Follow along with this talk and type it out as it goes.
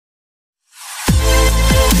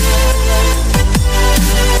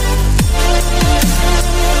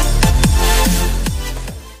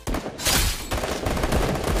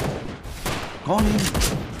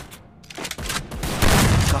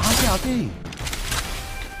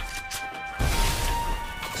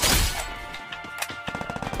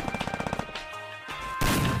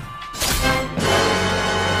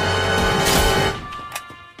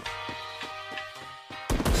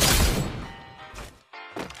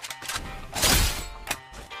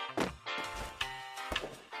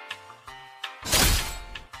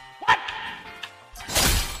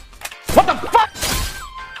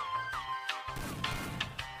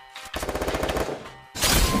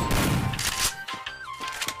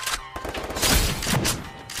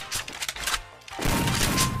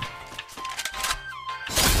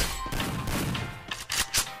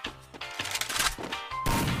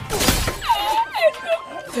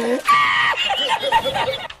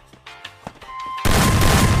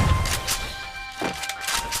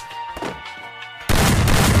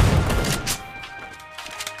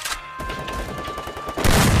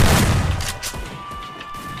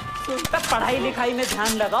पढ़ाई लिखाई में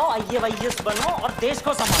ध्यान लगाओ, IAS बनो और देश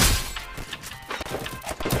को संभालो।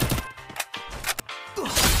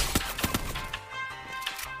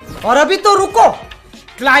 और अभी तो रुको,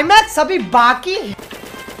 क्लाइमैक्स अभी बाकी है।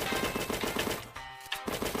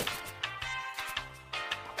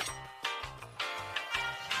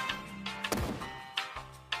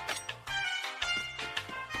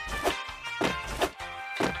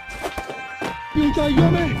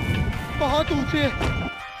 ऊंचाइयों में बहुत ऊंचे।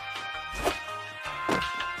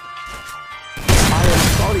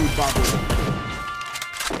 Sorry, Babu.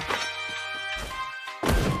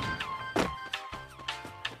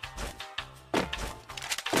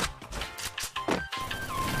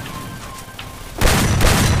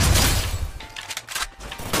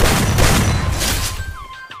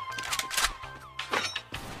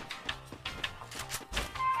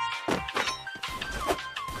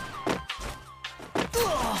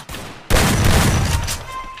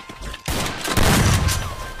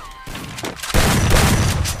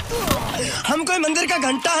 हम कोई मंदिर का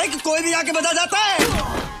घंटा है कि कोई भी आके बजा जाता है।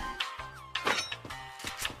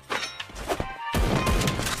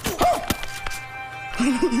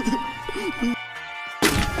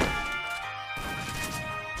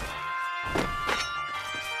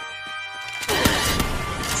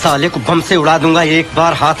 साले को बम से उड़ा दूंगा एक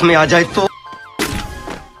बार हाथ में आ जाए तो।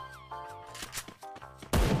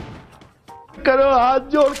 करो हाथ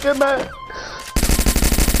जोड़ के मैं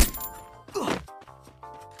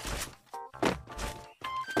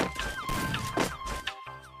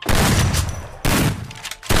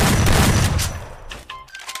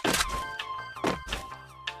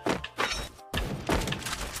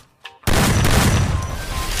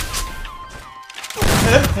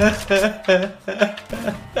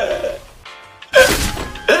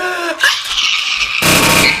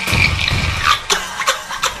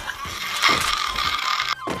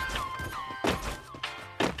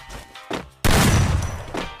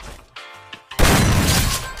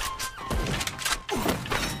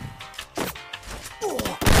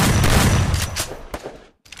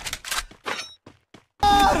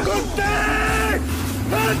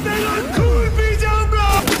तेरा खून पी जाऊंगा।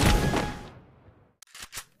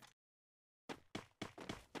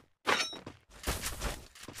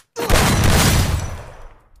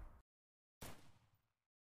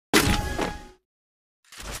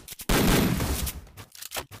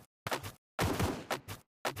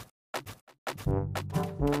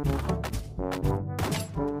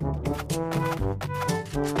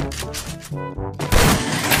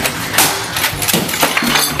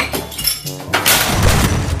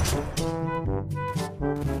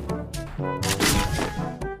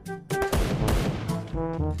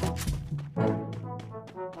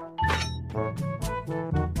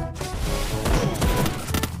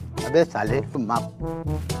 अबे साले तुम माफ।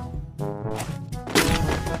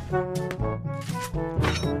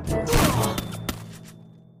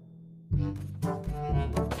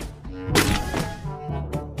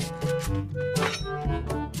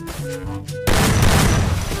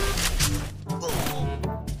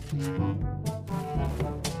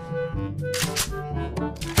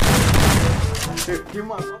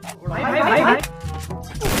 भाई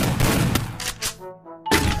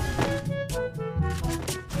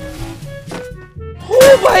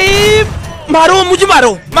भाई मारो मुझे,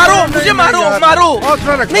 मारो मारो मुझे, मारो मारो।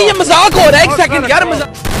 नहीं ये मजाक हो रहा है, एक सेकंड यार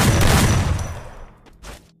मजाक।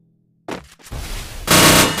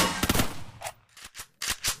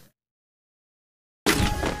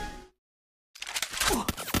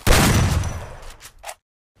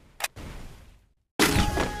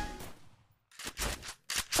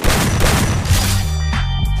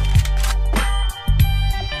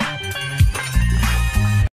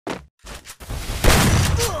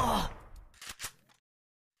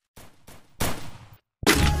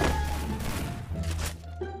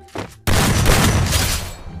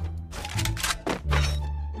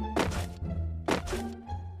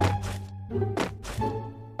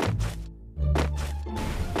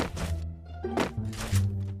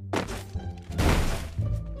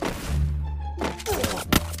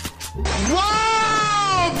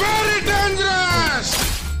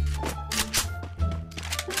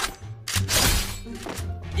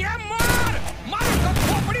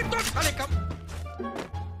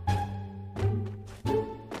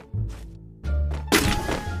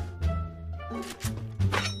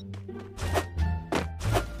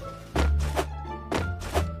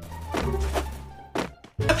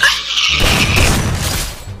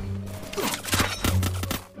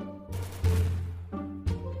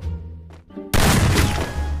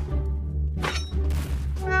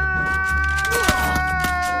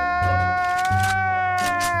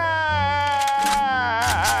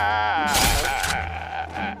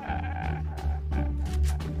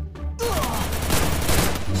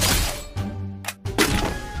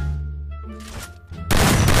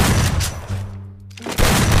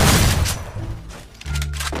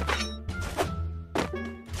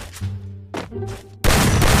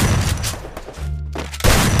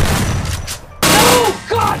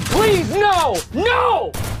 God, please, no!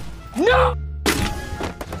 No! No!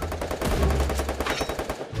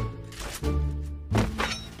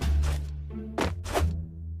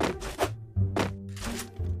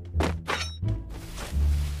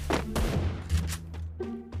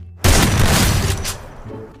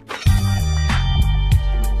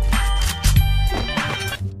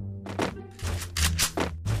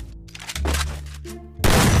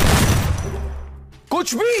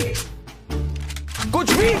 कुछ भी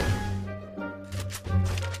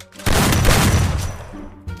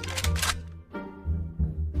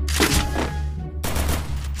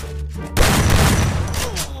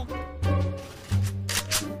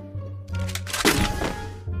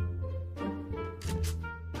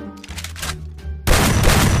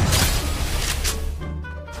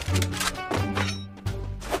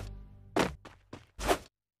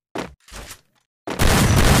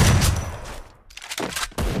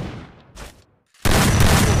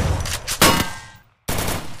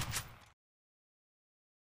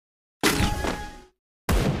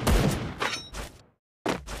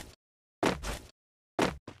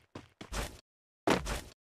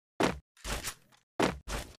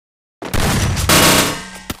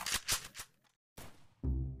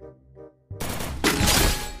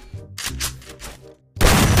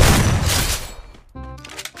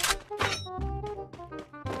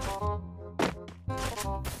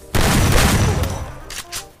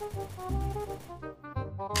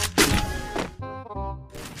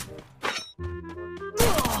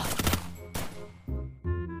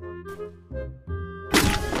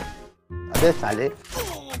अबे साले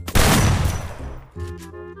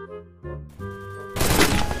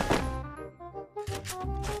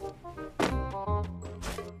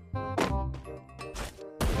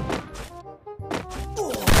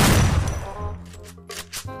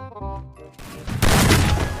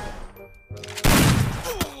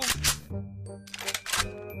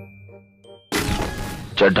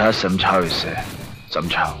चड्ढा समझाओ इसे,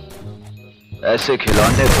 समझाओ। ऐसे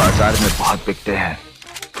खिलौने बाजार में बहुत बिकते हैं,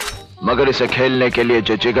 मगर इसे खेलने के लिए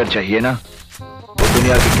जो जिगर चाहिए ना, वो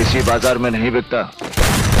दुनिया के किसी बाजार में नहीं बिकता।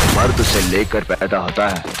 मर्द उसे लेकर पैदा होता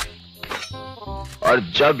है, और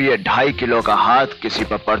जब ये 2.5 किलो का हाथ किसी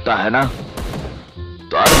पर पड़ता है ना,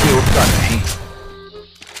 तो आदमी उठता नहीं,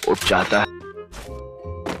 उठ जाता है।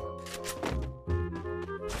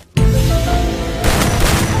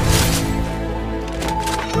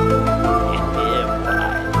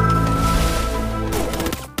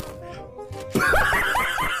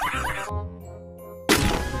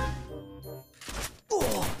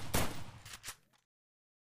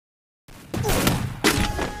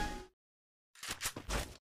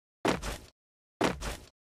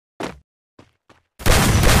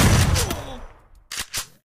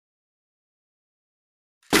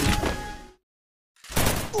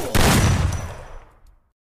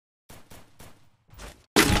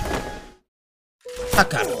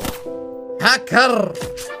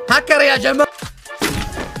 هاكر يا جماعة.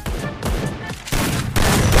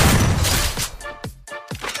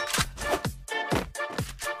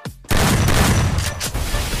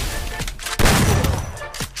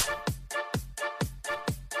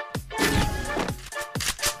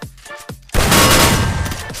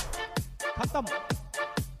 खत्म।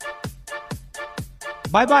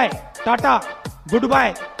 Bye bye, Tata, good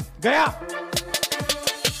bye, गया।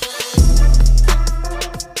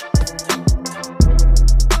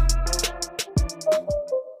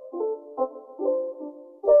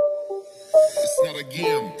 It's not a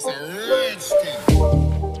game, it's a rich thing.